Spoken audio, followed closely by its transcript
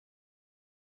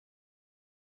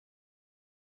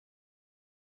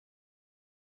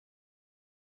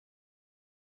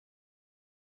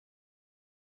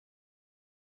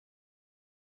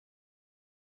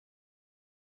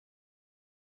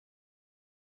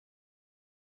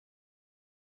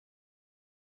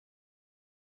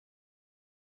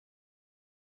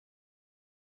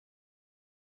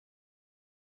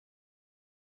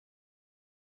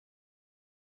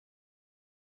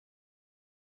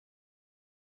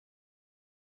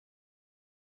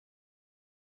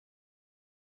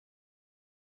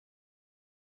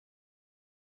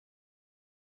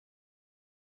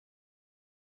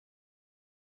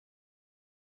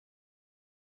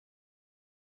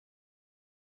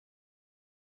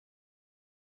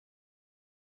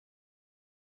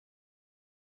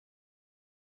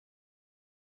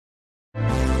Hello,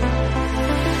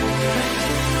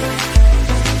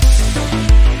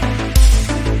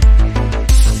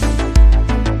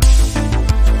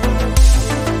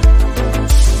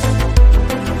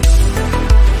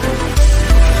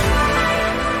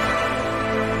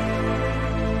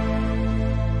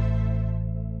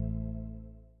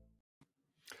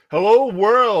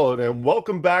 world, and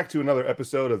welcome back to another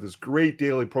episode of this great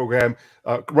daily program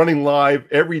running live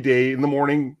every day in the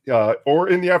morning or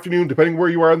in the afternoon, depending where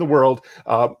you are in the world.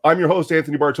 I'm your host,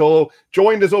 Anthony Bartolo,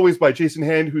 joined as always by Jason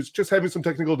Hand, who's just having some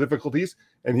technical difficulties,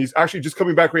 and he's actually just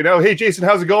coming back right now. Hey, Jason,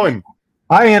 how's it going?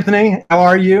 Hi, Anthony. How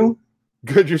are you?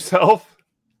 Good, yourself?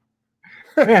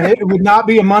 Man, it would not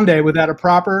be a Monday without a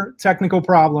proper technical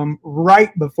problem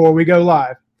right before we go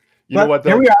live. You know what, though?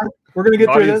 Here we are. We're going to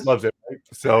get through this. Loves it, right?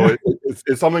 So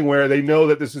it's something where they know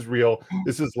that this is real.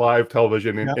 This is live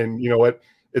television. And you know what?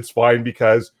 It's fine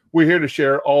because we're here to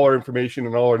share all our information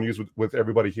and all our news with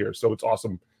everybody here. So it's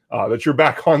awesome that you're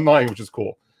back online, which is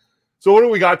cool. So what do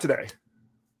we got today?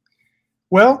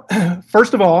 Well,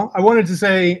 first of all, I wanted to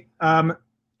say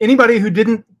anybody who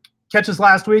didn't catch us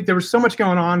last week, there was so much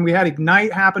going on. We had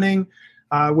Ignite happening,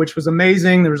 which was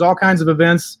amazing. There was all kinds of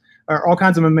events. All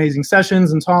kinds of amazing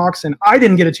sessions and talks, and I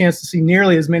didn't get a chance to see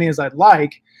nearly as many as I'd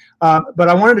like, but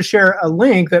I wanted to share a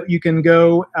link that you can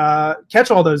go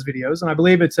catch all those videos, and I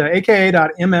believe it's it's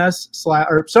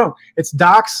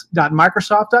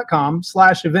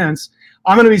docs.microsoft.com/events.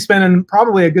 I'm going to be spending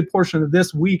probably a good portion of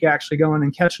this week actually going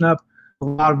and catching up a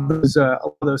lot of those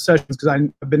sessions because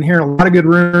I've been hearing a lot of good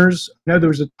rumors. I know there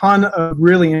was a ton of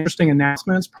really interesting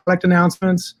announcements, product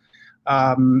announcements.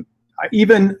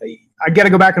 I got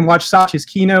to go back and watch Satya's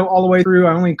keynote all the way through.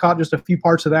 I only caught just a few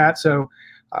parts of that. So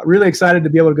really excited to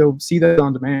be able to go see that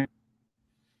on demand.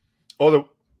 Oh,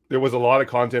 there was a lot of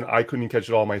content. I couldn't catch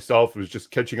it all myself. It was just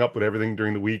catching up with everything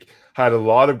during the week. Had a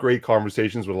lot of great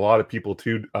conversations with a lot of people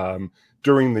too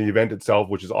during the event itself,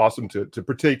 which is awesome to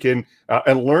partake in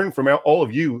and learn from all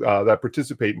of you that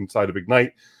participate inside of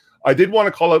Ignite. I did want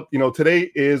to call out,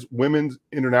 today is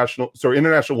International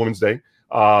Women's Day.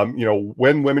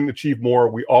 When women achieve more,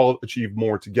 we all achieve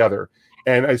more together.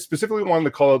 And I specifically wanted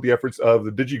to call out the efforts of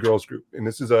the DigiGirls group. And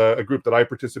this is a group that I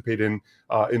participate in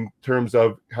terms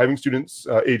of having students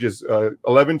ages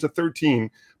 11 to 13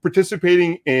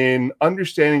 participating in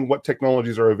understanding what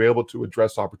technologies are available to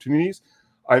address opportunities.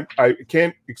 I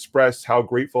can't express how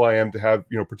grateful I am to have,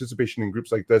 participation in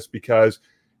groups like this, because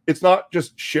it's not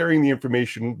just sharing the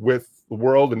information with the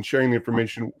world and sharing the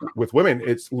information with women.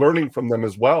 It's learning from them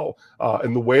as well,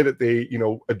 and the way that they,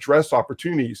 address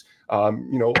opportunities. A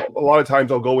lot of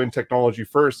times I'll go in technology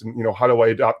first, and how do I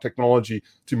adopt technology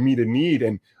to meet a need,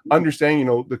 and understanding,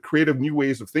 the creative new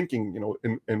ways of thinking,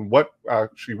 and what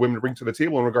actually women bring to the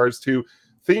table in regards to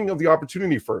thinking of the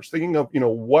opportunity first, thinking of,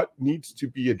 what needs to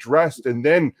be addressed, and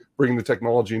then bringing the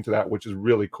technology into that, which is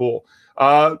really cool.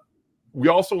 We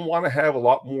also want to have a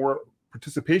lot more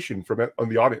participation from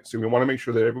the audience. And we want to make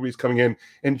sure that everybody's coming in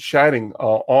and chatting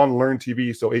on Learn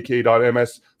TV. So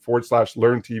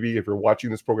aka.ms/Learn TV. If you're watching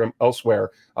this program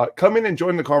elsewhere, come in and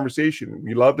join the conversation.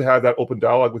 We love to have that open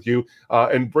dialogue with you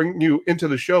and bring you into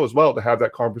the show as well to have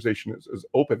that conversation as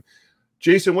open.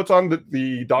 Jason, what's on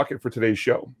the docket for today's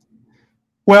show?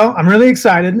 Well, I'm really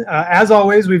excited. As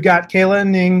always, we've got Kayla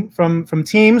Ning from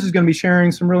Teams who's going to be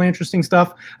sharing some really interesting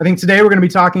stuff. I think today we're going to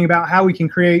be talking about how we can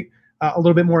create a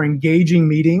little bit more engaging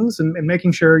meetings and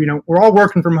making sure, we're all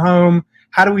working from home.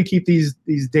 How do we keep these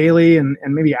daily and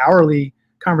maybe hourly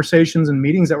conversations and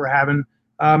meetings that we're having,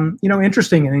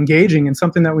 interesting and engaging and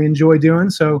something that we enjoy doing.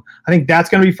 So I think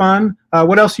that's going to be fun.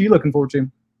 What else are you looking forward to?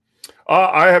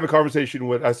 I have a conversation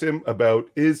with Asim about,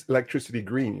 is electricity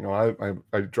green? I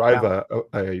drive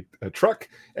a truck,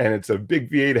 and it's a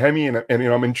big V8 Hemi, and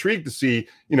I'm intrigued to see,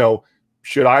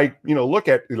 should I, look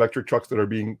at electric trucks that are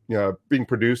being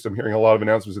produced? I'm hearing a lot of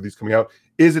announcements of these coming out.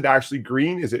 Is it actually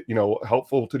green? Is it,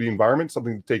 helpful to the environment?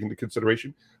 Something to take into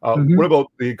consideration. What about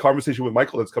the conversation with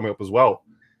Michael that's coming up as well?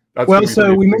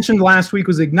 So we mentioned last week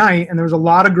was Ignite, and there was a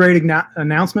lot of great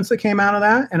announcements that came out of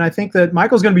that. And I think that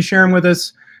Michael's going to be sharing with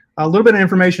us a little bit of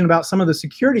information about some of the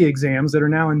security exams that are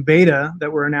now in beta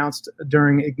that were announced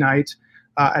during Ignite.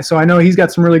 So I know he's got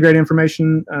some really great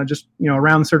information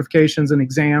around certifications and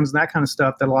exams and that kind of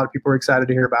stuff that a lot of people are excited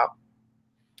to hear about.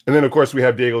 And then, of course, we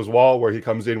have Diego's Wall, where he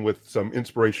comes in with some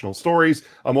inspirational stories.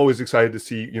 I'm always excited to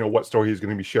see, what story he's going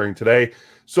to be sharing today.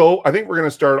 So I think we're going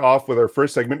to start off with our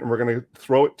first segment, and we're going to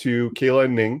throw it to Kayla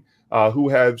and Ning, who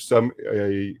have some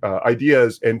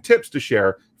ideas and tips to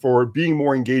share for being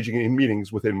more engaging in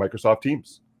meetings within Microsoft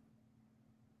Teams.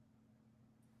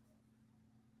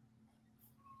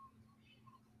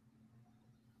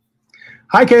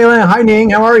 Hi, Kayla. Hi,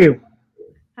 Ning. How are you?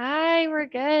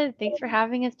 good. Thanks for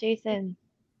having us, Jason.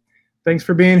 Thanks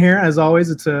for being here. As always,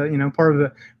 it's a part of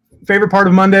the favorite part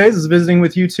of Mondays is visiting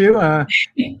with you too.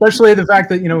 Especially the fact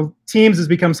that Teams has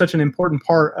become such an important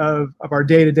part of our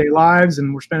day-to-day lives,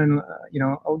 and we're spending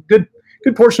a good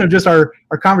portion of just our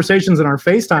conversations and our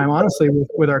FaceTime, honestly,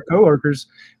 with our coworkers.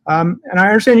 And I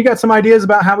understand you got some ideas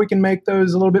about how we can make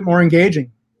those a little bit more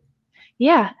engaging.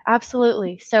 Yeah,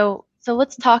 absolutely. So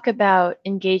let's talk about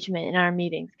engagement in our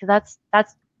meetings, because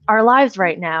that's our lives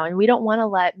right now, and we don't want to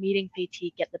let meeting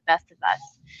fatigue get the best of us.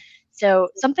 So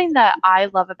something that I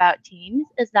love about Teams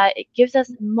is that it gives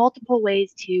us multiple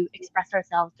ways to express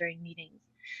ourselves during meetings,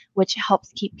 which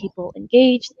helps keep people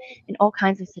engaged in all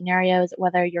kinds of scenarios,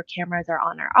 whether your cameras are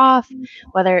on or off,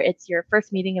 whether it's your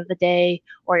first meeting of the day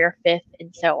or your fifth,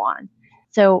 and so on.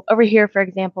 So over here, for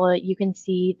example, you can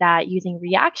see that using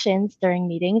reactions during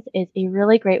meetings is a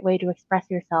really great way to express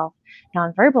yourself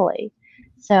non-verbally.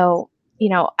 So,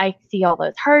 I see all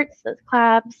those hearts, those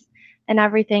claps, and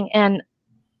everything. And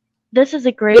this is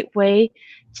a great way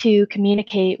to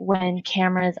communicate when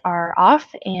cameras are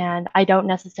off, and I don't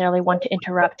necessarily want to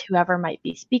interrupt whoever might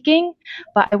be speaking,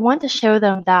 but I want to show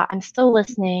them that I'm still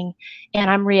listening and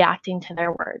I'm reacting to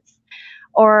their words.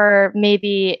 Or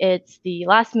maybe it's the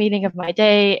last meeting of my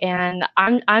day and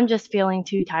I'm just feeling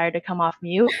too tired to come off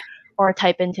mute or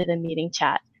type into the meeting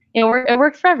chat. It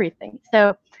works for everything.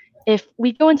 So if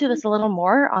we go into this a little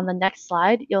more on the next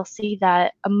slide, you'll see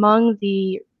that among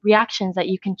the reactions that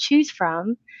you can choose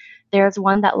from, there's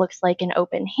one that looks like an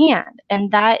open hand,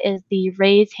 and that is the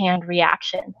raise hand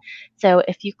reaction. So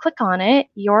if you click on it,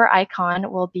 your icon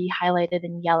will be highlighted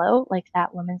in yellow, like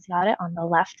that woman's got it on the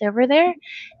left over there,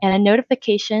 and a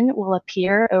notification will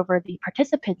appear over the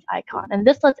participants icon. And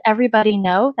this lets everybody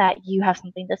know that you have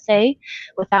something to say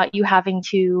without you having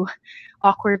to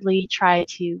awkwardly try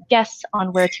to guess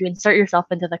on where to insert yourself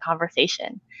into the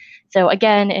conversation. So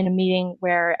again, in a meeting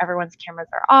where everyone's cameras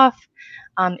are off,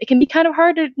 it can be kind of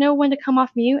hard to know when to come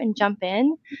off mute and jump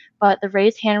in, but the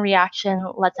raise hand reaction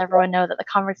lets everyone know that the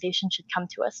conversation should come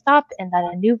to a stop and that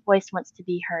a new voice wants to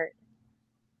be heard.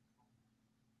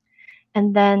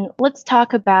 And then let's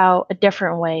talk about a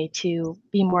different way to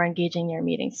be more engaging in your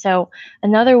meetings. So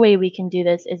another way we can do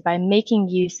this is by making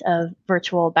use of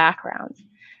virtual backgrounds.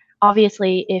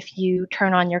 Obviously, if you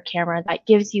turn on your camera, that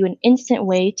gives you an instant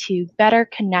way to better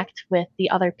connect with the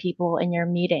other people in your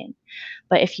meeting.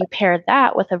 But if you pair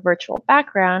that with a virtual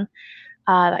background,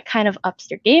 that kind of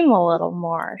ups your game a little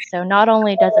more. So not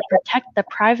only does it protect the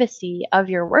privacy of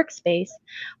your workspace,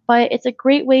 but it's a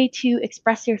great way to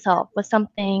express yourself with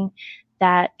something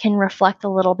that can reflect a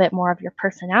little bit more of your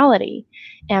personality.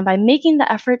 And by making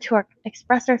the effort to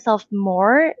express ourselves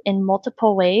more in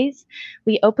multiple ways,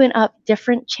 we open up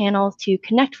different channels to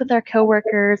connect with our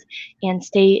coworkers and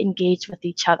stay engaged with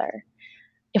each other.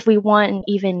 If we want an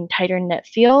even tighter knit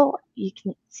feel, you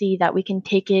can see that we can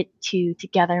take it to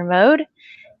together mode.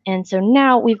 And so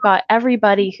now we've got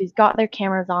everybody who's got their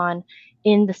cameras on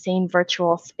in the same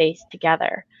virtual space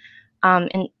together.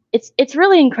 And it's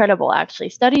really incredible, actually.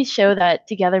 Studies show that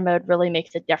together mode really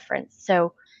makes a difference.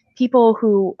 So people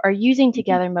who are using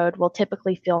together mode will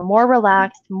typically feel more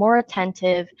relaxed, more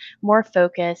attentive, more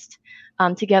focused.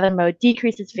 Together mode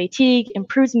decreases fatigue,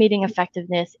 improves meeting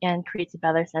effectiveness, and creates a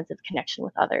better sense of connection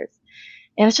with others.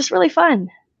 And it's just really fun.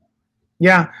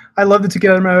 Yeah, I love the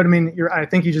together mode. I mean, I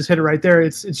think you just hit it right there.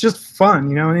 It's just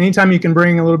fun, and anytime you can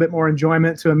bring a little bit more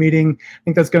enjoyment to a meeting, I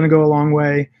think that's going to go a long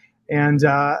way. And,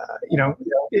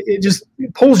 it just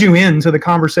pulls you into the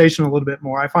conversation a little bit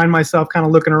more. I find myself kind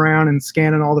of looking around and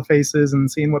scanning all the faces and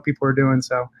seeing what people are doing.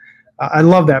 So I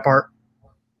love that part.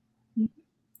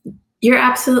 You're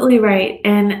absolutely right.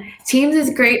 And Teams is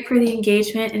great for the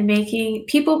engagement and making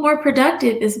people more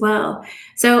productive as well.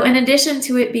 So in addition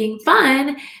to it being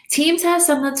fun, Teams has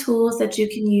some of the tools that you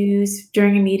can use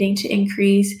during a meeting to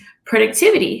increase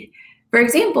productivity. For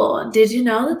example, did you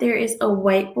know that there is a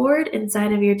whiteboard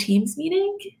inside of your Teams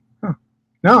meeting? Huh.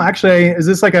 No, actually, is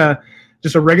this like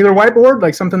just a regular whiteboard,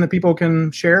 like something that people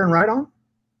can share and write on?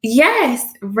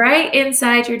 Yes, right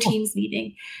inside your Teams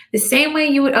meeting. The same way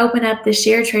you would open up the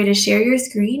share tray to share your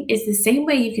screen is the same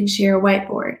way you can share a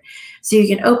whiteboard. So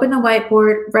you can open the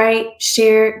whiteboard, write,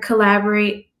 share,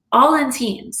 collaborate, all in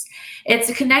Teams.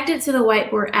 It's connected to the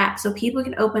whiteboard app, so people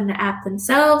can open the app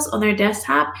themselves on their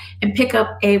desktop and pick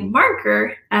up a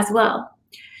marker as well.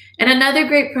 And another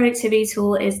great productivity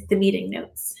tool is the meeting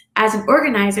notes. As an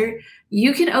organizer,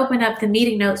 you can open up the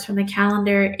meeting notes from the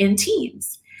calendar in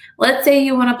Teams. Let's say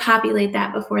you want to populate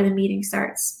that before the meeting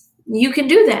starts. You can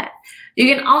do that.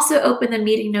 You can also open the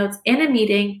meeting notes in a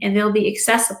meeting, and they'll be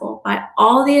accessible by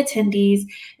all the attendees,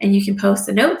 and you can post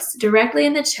the notes directly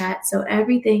in the chat, so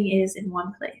everything is in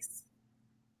one place.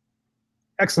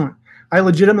 Excellent. I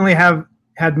legitimately have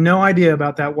had no idea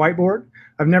about that whiteboard.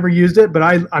 I've never used it, but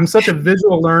I'm such a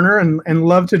visual learner and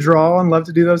love to draw and love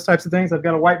to do those types of things. I've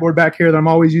got a whiteboard back here that I'm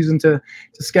always using to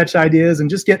sketch ideas and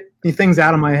just get things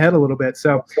out of my head a little bit.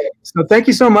 So thank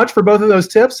you so much for both of those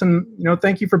tips, and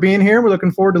thank you for being here. We're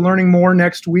looking forward to learning more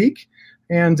next week.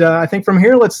 And I think from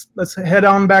here, let's head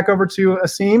on back over to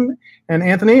Asim and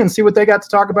Anthony and see what they got to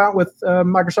talk about with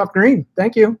Microsoft Green.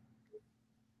 Thank you.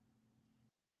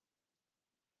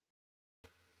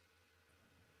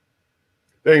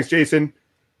 Thanks, Jason.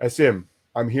 Asim,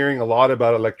 I'm hearing a lot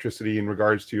about electricity in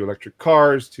regards to electric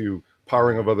cars, to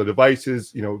powering of other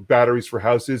devices, batteries for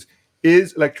houses.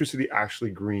 Is electricity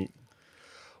actually green?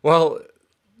 Well,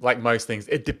 like most things,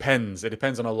 it depends. It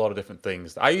depends on a lot of different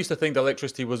things. I used to think that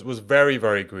electricity was very,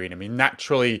 very green. I mean,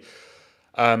 naturally,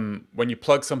 when you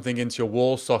plug something into your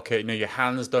wall socket, your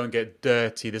hands don't get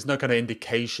dirty. There's no kind of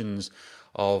indications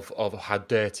of how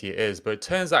dirty it is. But it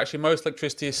turns out actually most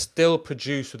electricity is still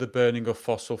produced with the burning of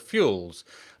fossil fuels.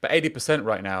 About 80%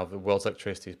 right now of the world's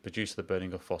electricity is produced with the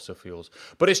burning of fossil fuels.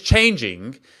 But it's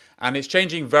changing, and it's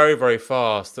changing very, very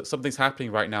fast. That something's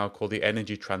happening right now called the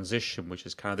energy transition, which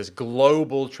is kind of this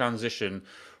global transition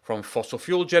from fossil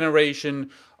fuel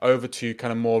generation over to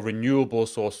kind of more renewable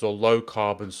sources or low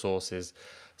carbon sources.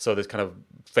 So there's kind of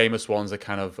famous ones that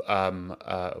kind of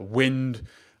wind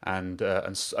and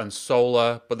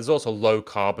solar, but there's also low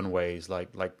carbon ways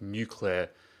like nuclear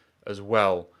as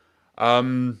well.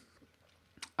 And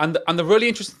the really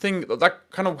interesting thing, like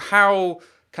kind of how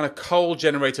kind of coal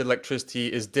generated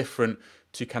electricity is different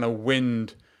to kind of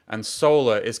wind and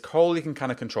solar, is coal you can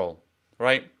kind of control,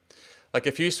 right? Like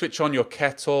if you switch on your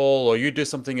kettle or you do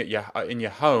something in your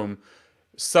home,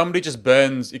 somebody just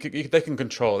burns, they can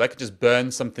control, they can just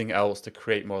burn something else to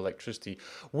create more electricity.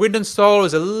 Wind and solar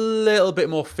is a little bit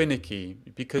more finicky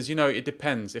because, it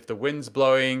depends. If the wind's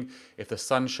blowing, if the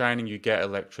sun's shining, you get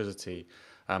electricity.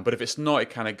 But if it's not, it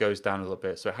kind of goes down a little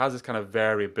bit. So it has this kind of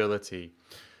variability.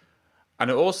 And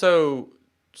it also,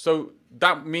 so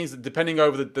that means that depending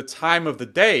over the time of the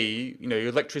day, your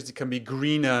electricity can be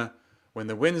greener when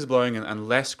the wind's blowing and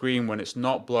less green when it's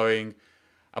not blowing.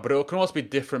 But it can also be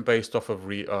different based off of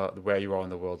where you are in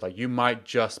the world. Like you might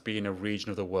just be in a region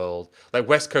of the world, like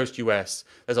West Coast US,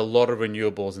 there's a lot of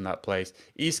renewables in that place.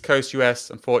 East Coast US,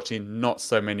 unfortunately, not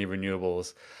so many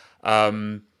renewables.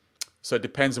 So it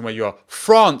depends on where you are.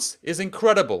 France is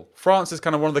incredible. France is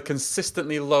kind of one of the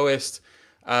consistently lowest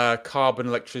carbon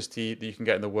electricity that you can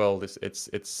get in the world.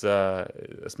 It's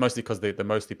mostly because they're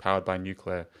mostly powered by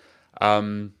nuclear.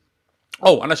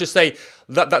 And I should say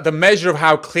that the measure of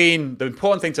how clean, the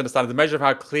important thing to understand, the measure of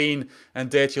how clean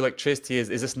and dirty electricity is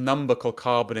this number called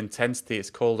carbon intensity. It's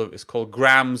called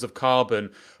grams of carbon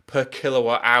per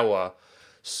kilowatt hour.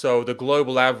 So the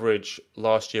global average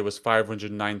last year was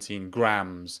 519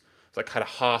 grams. It's like kind of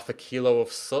half a kilo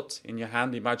of soot in your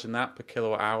hand. Imagine that per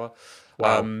kilowatt hour.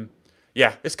 Wow.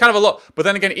 Yeah, it's kind of a lot. But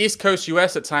then again, East Coast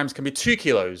US at times can be 2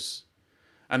 kilos.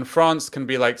 And France can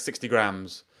be like 60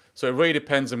 grams. So it really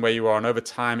depends on where you are, and over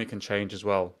time it can change as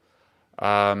well.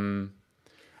 And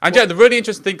yeah, the really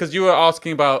interesting thing, because you were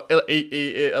asking about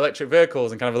electric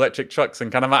vehicles and kind of electric trucks,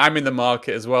 and kind of I'm in the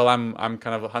market as well. I'm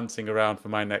kind of hunting around for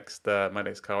my next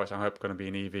car, which I hope is going to be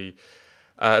an EV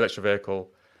electric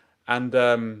vehicle,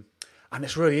 and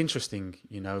it's really interesting,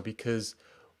 because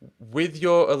with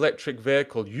your electric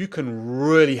vehicle you can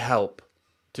really help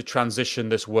to transition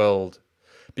this world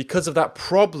because of that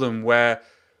problem where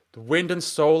the wind and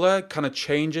solar kind of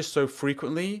changes so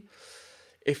frequently.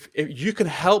 If you can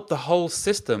help the whole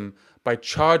system by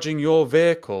charging your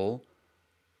vehicle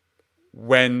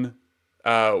when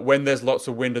there's lots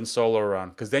of wind and solar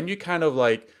around, because then you kind of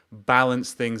like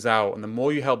balance things out, and the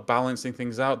more you help balancing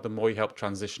things out, the more you help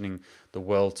transitioning the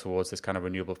world towards this kind of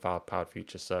renewable powered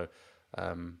future. So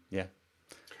yeah.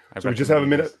 So we just have a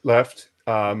minute left.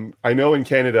 I know in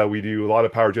Canada we do a lot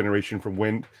of power generation from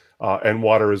wind and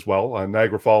water as well.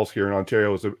 Niagara Falls here in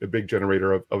Ontario is a big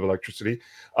generator of electricity.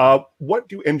 What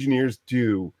do engineers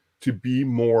do to be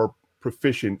more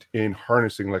proficient in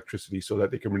harnessing electricity so that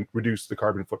they can reduce the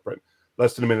carbon footprint?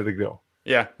 Less than a minute ago.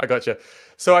 Yeah, I gotcha.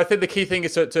 So I think the key thing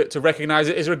is to recognize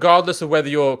it is, regardless of whether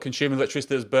you're consuming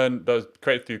electricity that's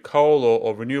created through coal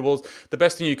or renewables, the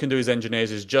best thing you can do as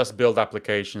engineers is just build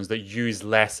applications that use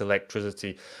less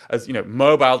electricity. As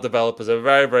mobile developers are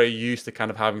very, very used to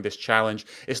kind of having this challenge.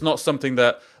 It's not something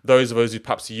that those of us who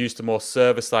perhaps are used to more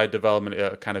server-side development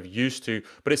are kind of used to,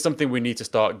 but it's something we need to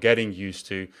start getting used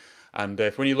to. And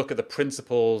when you look at the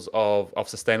principles of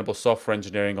sustainable software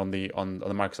engineering on the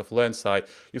Microsoft Learn site,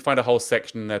 you find a whole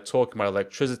section there talking about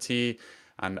electricity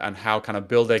and how kind of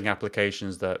building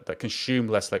applications that consume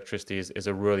less electricity is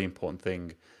a really important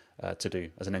thing to do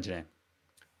as an engineer.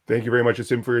 Thank you very much,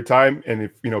 Asim, for your time. And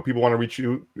if people want to reach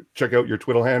you, check out your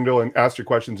Twitter handle and ask your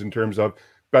questions in terms of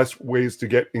best ways to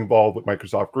get involved with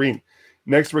Microsoft Green.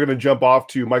 Next, we're going to jump off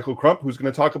to Michael Crump, who's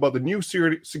going to talk about the new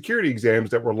security exams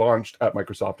that were launched at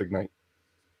Microsoft Ignite.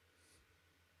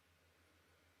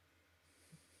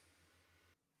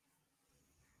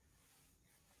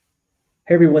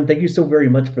 Hey, everyone. Thank you so very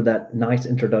much for that nice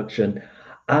introduction.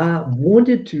 I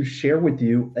wanted to share with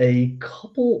you a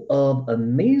couple of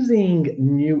amazing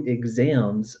new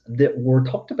exams that were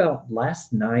talked about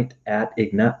last night at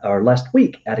Ignite, or last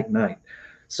week at Ignite.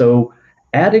 So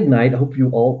at Ignite, I hope you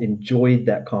all enjoyed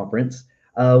that conference.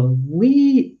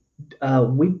 We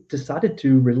decided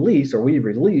to release, or we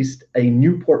released a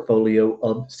new portfolio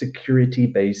of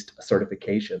security-based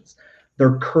certifications.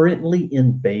 They're currently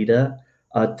in beta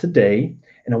today.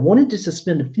 And I wanted just to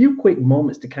spend a few quick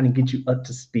moments to kind of get you up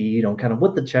to speed on kind of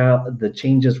what the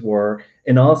changes were,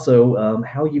 and also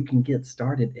how you can get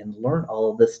started and learn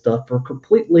all of this stuff for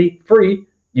completely free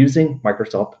using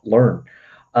Microsoft Learn.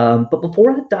 But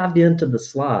before I dived into the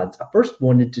slides, I first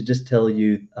wanted to just tell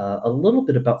you a little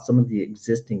bit about some of the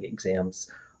existing exams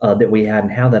that we had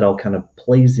and how that all kind of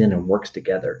plays in and works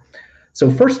together. So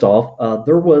first off,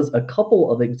 there was a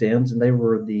couple of exams, and they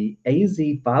were the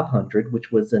AZ500,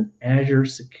 which was an Azure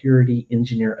Security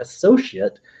Engineer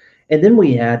Associate, and then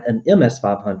we had an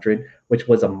MS500, which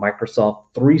was a Microsoft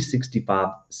 365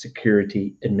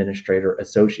 Security Administrator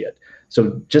Associate.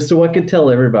 So just so I could tell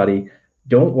everybody,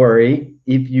 don't worry,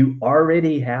 if you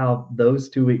already have those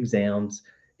two exams,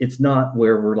 it's not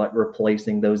where we're like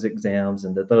replacing those exams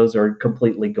and that those are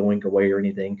completely going away or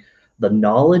anything. The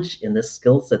knowledge and the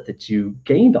skill set that you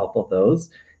gained off of those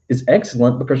is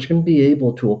excellent, because you're going to be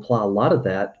able to apply a lot of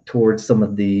that towards some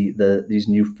of these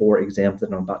new 4 exams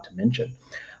that I'm about to mention.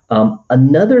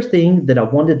 Another thing that I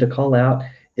wanted to call out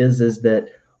is that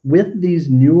with these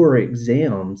newer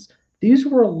exams, these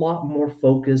were a lot more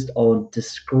focused on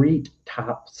discrete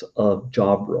types of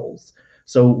job roles.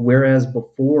 So whereas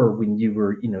before, when you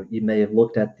were, you may have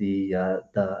looked at the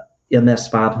MS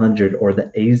 500 or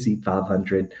the AZ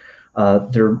 500,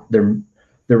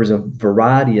 there was a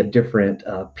variety of different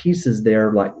pieces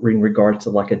there, like in regards to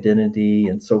like identity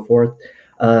and so forth.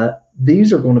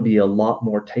 These are going to be a lot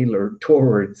more tailored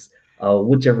towards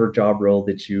whichever job role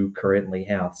that you currently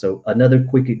have. So another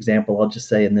quick example I'll just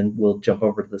say, and then we'll jump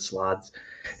over to the slides,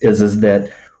 is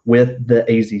that with the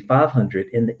AZ500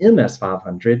 and the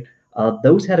MS500,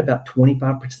 those had about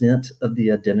 25% of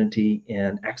the identity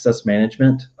and access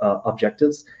management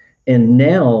objectives. And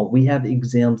now we have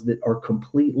exams that are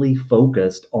completely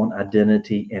focused on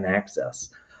identity and access.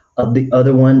 The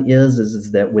other one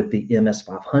is that with the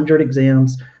MS500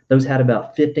 exams, those had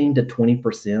about 15 to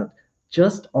 20%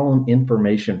 just on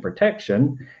information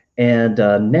protection. And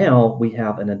now we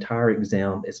have an entire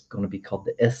exam. It's going to be called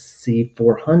the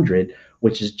SC400,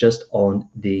 which is just on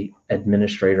the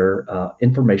administrator,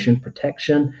 information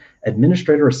protection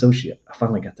administrator associate. I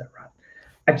finally got that right.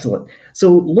 Excellent.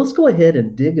 So let's go ahead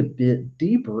and dig a bit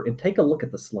deeper and take a look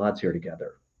at the slides here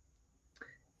together.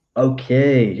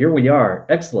 Okay, here we are.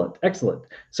 Excellent, excellent.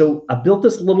 So I built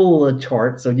this little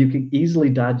chart so you can easily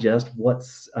digest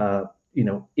what's,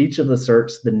 each of the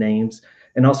certs, the names,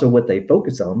 and also what they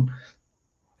focus on.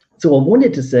 So I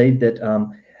wanted to say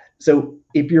that, so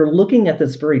if you're looking at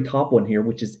this very top one here,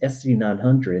 which is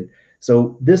SC900,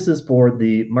 so this is for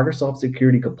the Microsoft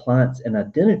Security Compliance and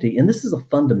Identity, and this is a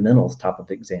fundamentals type of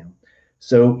exam.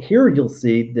 So here you'll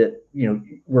see that,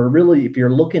 we're really, if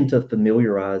you're looking to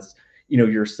familiarize,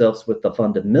 yourselves with the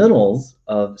fundamentals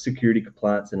of security,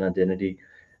 compliance, and identity,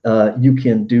 you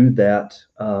can do that,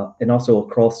 and also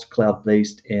across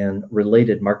cloud-based and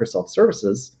related Microsoft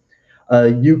services.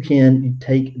 You can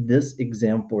take this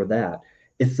exam for that.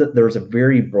 It's that there's a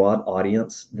very broad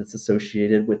audience that's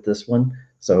associated with this one.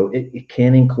 So it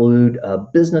can include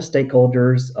business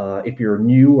stakeholders, if you're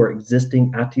new or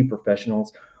existing IT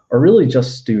professionals, or really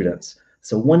just students.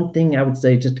 So one thing I would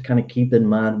say just to kind of keep in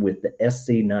mind with the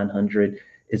SC900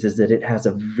 is that it has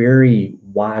a very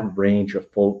wide range of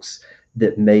folks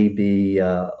that may be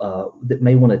that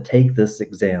may want to take this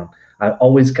exam. I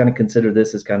always kind of consider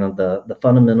this as kind of the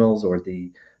fundamentals or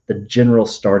the general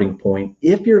starting point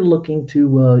if you're looking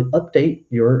to update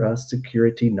your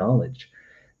security knowledge.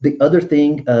 The other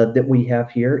thing that we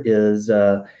have here is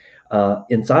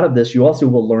inside of this, you also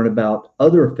will learn about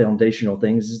other foundational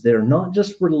things that are not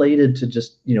just related to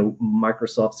just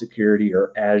Microsoft security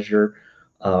or Azure.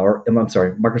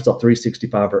 Microsoft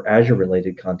 365 or Azure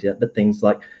related content, but things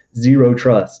like zero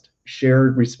trust,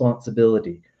 shared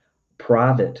responsibility,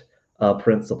 private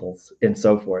principles, and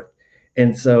so forth.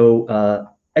 And so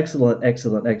excellent.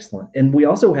 And we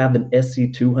also have an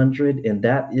SC200, and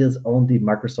that is on the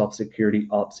Microsoft Security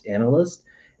Ops Analyst.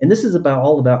 And this is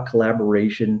all about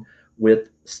collaboration with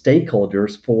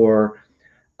stakeholders for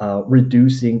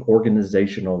reducing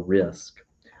organizational risk.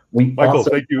 Michael,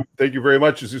 thank you very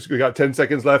much. We got 10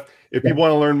 seconds left. If you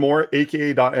want to learn more,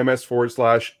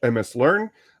 aka.ms/mslearn.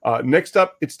 Next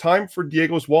up, it's time for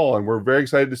Diego's Wall, and we're very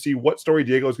excited to see what story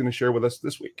Diego is going to share with us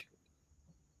this week.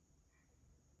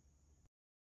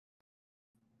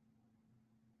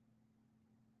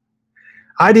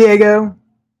 Hi, Diego.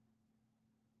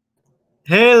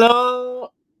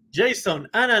 Hello, Jason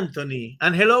and Anthony,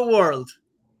 and hello, world.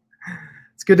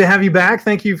 It's good to have you back.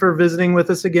 Thank you for visiting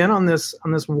with us again on this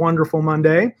wonderful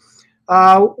Monday.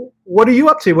 What are you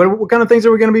up to? What kind of things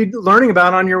are we going to be learning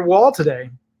about on your wall today?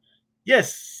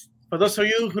 Yes, for those of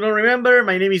you who don't remember,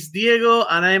 my name is Diego,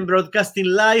 and I am broadcasting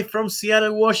live from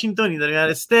Seattle, Washington, in the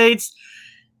United States.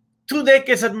 2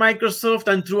 decades at Microsoft,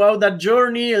 and throughout that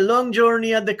journey, a long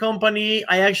journey at the company,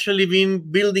 I actually been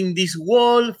building this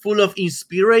wall full of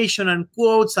inspiration and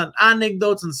quotes and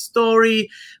anecdotes and story,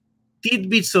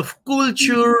 tidbits of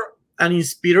culture and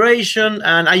inspiration,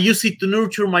 and I use it to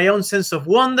nurture my own sense of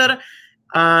wonder,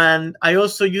 and I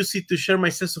also use it to share my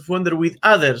sense of wonder with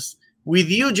others, with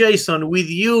you, Jason, with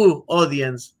you,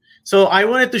 audience. So I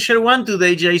wanted to share one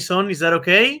today, Jason. Is that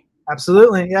okay?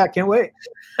 Absolutely. Yeah, can't wait.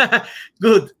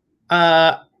 Good.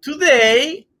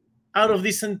 Today, out of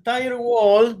this entire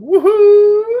wall,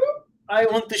 woohoo! I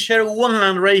want to share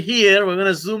one right here. We're going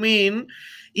to zoom in.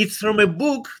 It's from a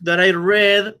book that I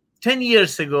read 10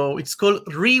 years ago. It's called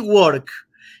Rework.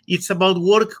 It's about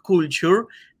work culture.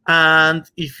 And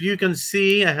if you can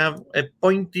see, I have a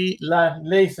pointy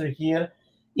laser here.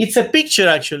 It's a picture,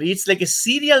 actually. It's like a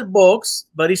cereal box,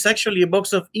 but it's actually a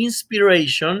box of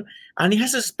inspiration. And it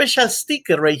has a special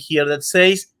sticker right here that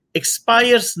says,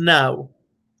 expires now.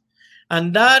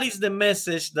 And that is the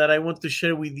message that I want to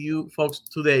share with you folks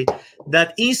today,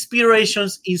 that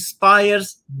inspirations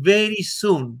inspires very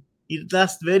soon. It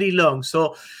lasts very long.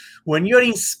 So when you're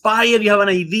inspired, you have an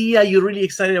idea, you're really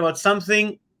excited about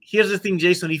something. Here's the thing,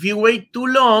 Jason, if you wait too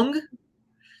long,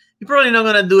 you're probably not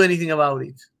going to do anything about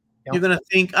it. Yep. You're going to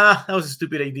think, that was a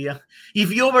stupid idea.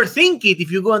 If you overthink it,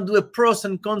 if you go and do a pros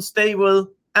and cons table,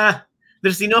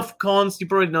 there's enough cons, you're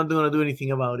probably not going to do anything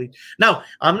about it. Now,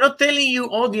 I'm not telling you,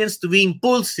 audience, to be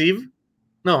impulsive.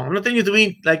 No, I'm not telling you to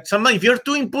be like somebody. If you're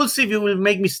too impulsive, you will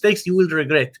make mistakes you will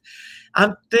regret.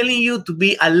 I'm telling you to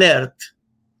be alert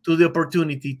to the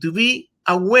opportunity, to be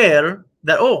aware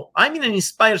that, I'm in an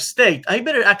inspired state. I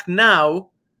better act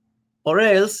now or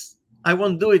else I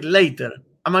won't do it later.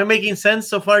 Am I making sense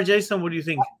so far, Jason? What do you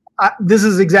think? This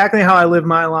is exactly how I live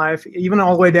my life, even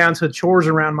all the way down to chores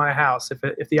around my house.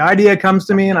 If the idea comes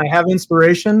to me and I have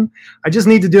inspiration, I just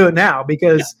need to do it now,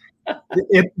 because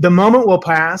the moment will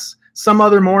pass. Some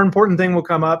other more important thing will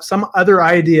come up, some other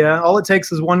idea. All it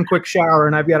takes is one quick shower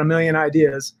and I've got a million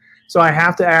ideas. So I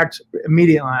have to act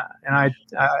immediately. And I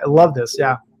love this.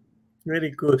 Yeah.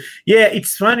 Very cool. Yeah,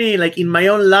 it's funny. Like in my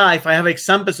own life, I have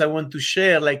examples I want to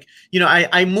share. Like,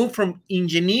 I moved from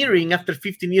engineering after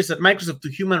 15 years at Microsoft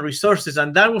to human resources.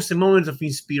 And that was a moment of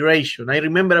inspiration. I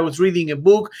remember I was reading a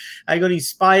book. I got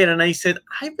inspired and I said,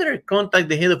 I better contact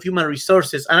the head of human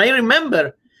resources. And I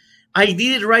remember I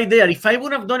did it right there. If I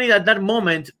would have done it at that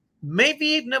moment,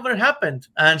 maybe it never happened.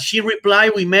 And she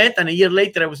replied, we met. And a year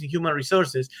later, I was in human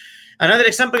resources. Another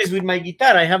example is with my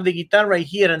guitar. I have the guitar right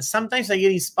here, and sometimes I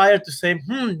get inspired to say,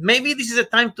 maybe this is a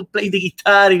time to play the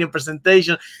guitar in a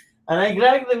presentation. And I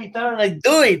grab the guitar and I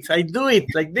do it. I do it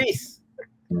like this.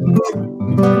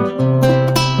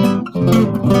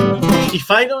 If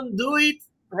I don't do it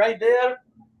right there,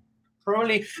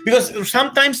 probably, because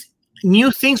sometimes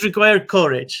new things require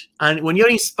courage. And when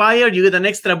you're inspired, you get an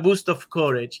extra boost of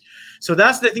courage. So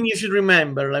that's the thing you should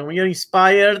remember. Like when you're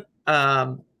inspired,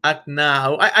 act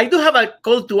now. I do have a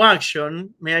call to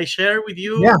action. May I share with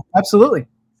you? Yeah, absolutely.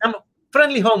 Some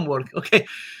friendly homework. Okay.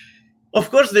 Of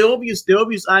course, the obvious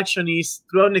action is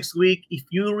throughout next week, if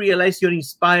you realize you're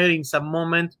inspired in some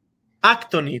moment,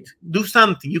 act on it. Do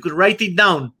something. You could write it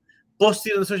down, post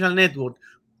it on the social network,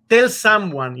 tell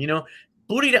someone,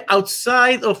 put it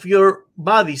outside of your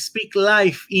body, speak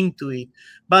life into it.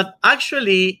 But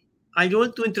actually, I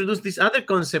want to introduce this other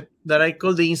concept that I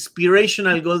call the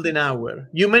inspirational golden hour.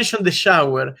 You mentioned the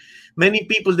shower. Many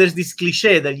people, there's this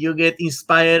cliche that you get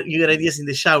inspired, you get ideas in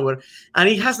the shower, and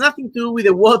it has nothing to do with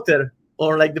the water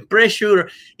or like the pressure.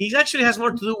 It actually has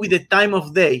more to do with the time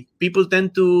of day. People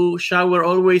tend to shower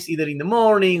always either in the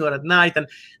morning or at night. And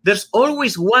there's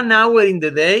always 1 hour in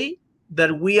the day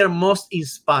that we are most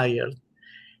inspired.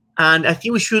 And I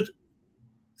think we should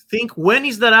think, when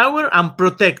is that hour, and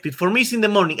protect it. For me, it's in the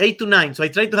morning, 8 to 9. So I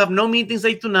try to have no meetings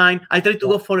 8 to 9. I try to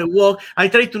go for a walk. I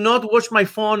try to not watch my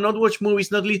phone, not watch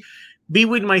movies, not be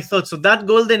with my thoughts. So that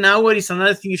golden hour is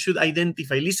another thing you should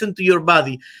identify. Listen to your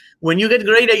body. When you get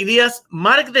great ideas,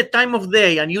 mark the time of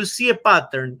day and you'll see a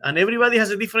pattern. And everybody has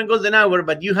a different golden hour,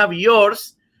 but you have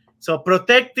yours. So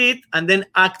protect it and then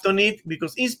act on it,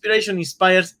 because inspiration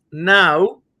inspires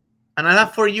now. And I'll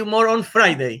have for you more on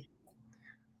Friday.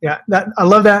 Yeah, I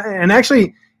love that. And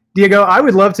actually, Diego, I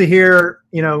would love to hear,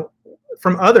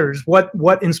 from others what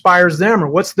inspires them or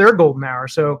what's their golden hour.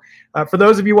 So for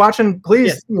those of you watching,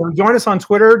 please join us on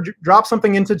Twitter. Drop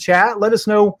something into chat. Let us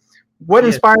know what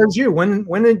inspires you. When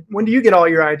do you get all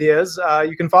your ideas?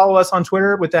 You can follow us on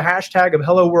Twitter with the hashtag of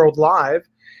Hello World Live,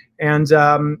 and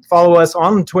follow us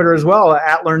on Twitter as well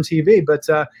at LearnTV. But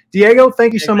Diego,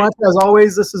 thank you so much. As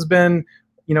always, this has been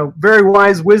very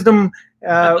wise wisdom.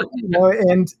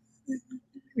 And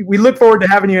we look forward to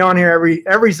having you on here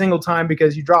every single time,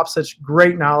 because you drop such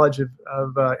great knowledge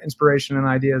of inspiration and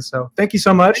ideas. So thank you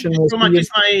so much. Thank you so much. It's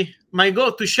my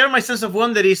goal to share my sense of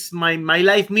wonder is my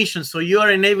life mission. So you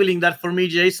are enabling that for me,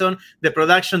 Jason, the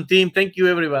production team. Thank you,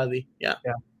 everybody. Yeah.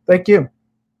 Thank you.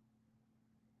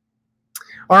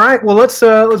 All right. Well, let's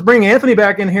bring Anthony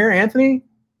back in here. Anthony.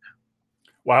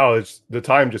 Wow, the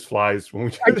time just flies when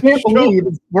we. I can't believe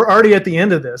we're already at the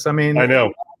end of this. I mean, I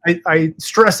know. I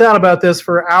stress out about this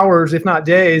for hours, if not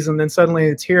days, and then suddenly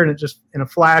it's here, and it just in a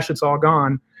flash, it's all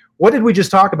gone. What did we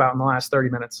just talk about in the last 30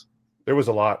 minutes? There was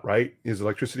a lot, right? Is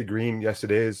electricity green? Yes,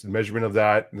 it is. The measurement of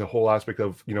that, the whole aspect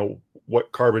of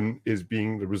what carbon is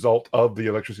being the result of the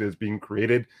electricity that's being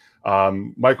created.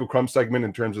 Michael Crumb's segment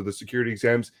in terms of the security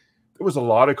exams. There was a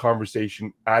lot of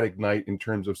conversation at Ignite in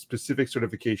terms of specific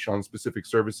certification on specific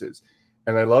services.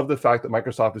 And I love the fact that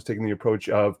Microsoft is taking the approach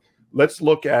of, let's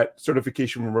look at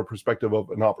certification from a perspective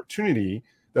of an opportunity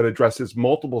that addresses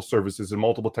multiple services and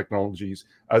multiple technologies,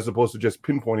 as opposed to just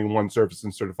pinpointing one service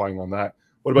and certifying on that.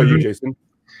 What about you, Jason?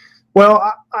 Well,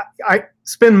 I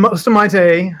spend most of my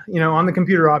day, on the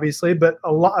computer, obviously, but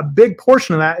a big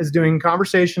portion of that is doing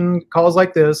conversation calls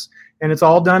like this, and it's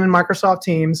all done in Microsoft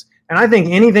Teams. And I think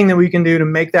anything that we can do to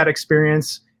make that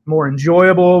experience more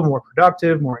enjoyable, more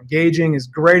productive, more engaging is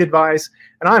great advice.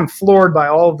 And I'm floored by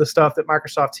all of the stuff that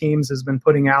Microsoft Teams has been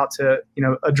putting out to,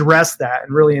 address that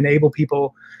and really enable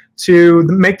people to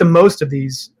make the most of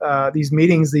these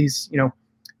meetings, these,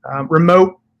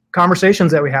 remote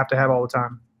conversations that we have to have all the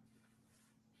time.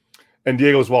 And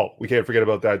Diego as well. We can't forget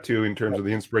about that too, in terms of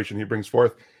the inspiration he brings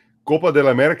forth. Copa de la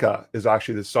America is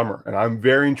actually this summer, and I'm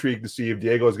very intrigued to see if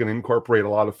Diego is going to incorporate a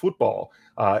lot of football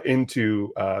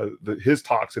into his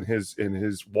talks and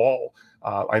his wall.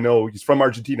 I know he's from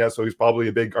Argentina, so he's probably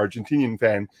a big Argentinian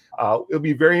fan. It'll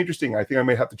be very interesting. I think I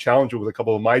may have to challenge him with a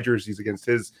couple of my jerseys against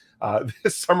his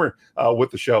this summer with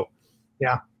the show.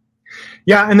 Yeah,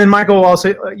 and then Michael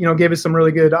also, gave us some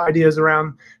really good ideas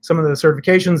around some of the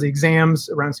certifications, the exams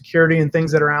around security and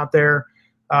things that are out there.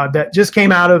 That just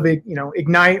came out of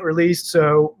Ignite released.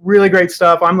 So really great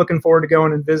stuff. I'm looking forward to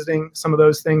going and visiting some of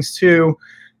those things too.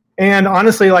 And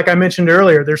honestly, like I mentioned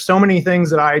earlier, there's so many things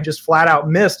that I just flat out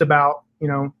missed about,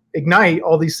 Ignite,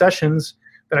 all these sessions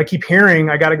that I keep hearing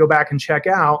I got to go back and check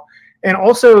out. And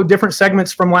also different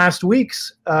segments from last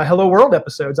week's Hello World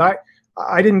episodes. I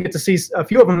didn't get to see a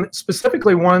few of them,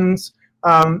 specifically ones.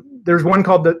 There's one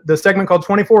called the segment called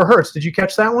 24 Hertz. Did you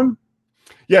catch that one?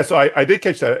 Yeah, so I did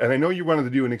catch that, and I know you wanted to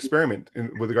do an experiment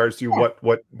with regards to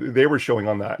what they were showing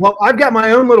on that. Well, I've got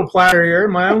my own little platter here,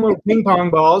 my own little ping pong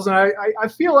balls, and I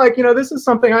feel like this is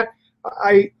something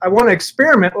I want to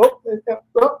experiment.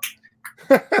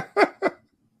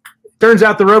 Turns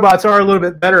out the robots are a little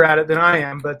bit better at it than I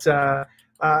am, but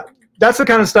that's the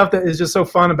kind of stuff that is just so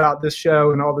fun about this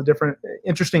show and all the different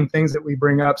interesting things that we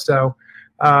bring up. So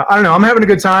I don't know. I'm having a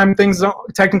good time. Things don't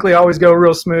technically always go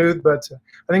real smooth, but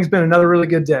I think it's been another really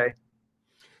good day.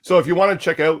 So if you want to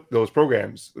check out those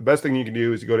programs, the best thing you can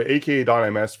do is you go to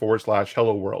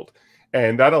aka.ms/Hello World.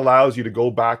 And that allows you to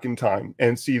go back in time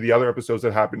and see the other episodes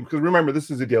that happened. Because remember, this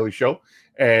is a daily show.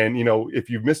 And, if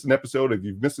you've missed an episode, if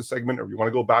you've missed a segment, or you want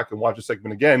to go back and watch a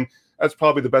segment again, that's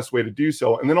probably the best way to do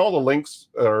so. And then all the links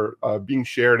that are being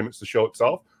shared amidst the show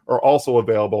itself are also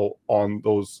available on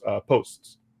those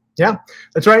posts. Yeah,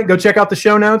 that's right. Go check out the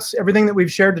show notes. Everything that we've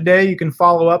shared today, you can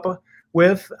follow up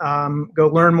with. Go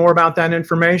learn more about that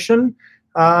information.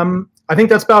 I think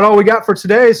that's about all we got for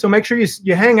today. So make sure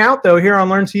you hang out, though, here on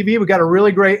Learn TV. We got a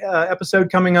really great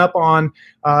episode coming up on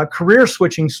career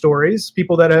switching stories,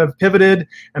 people that have pivoted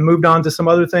and moved on to some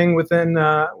other thing within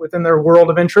their world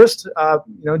of interest,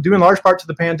 due in large part to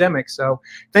the pandemic. So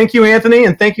thank you, Anthony,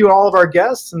 and thank you all of our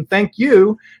guests, and thank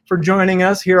you for joining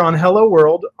us here on Hello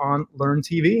World on Learn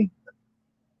TV.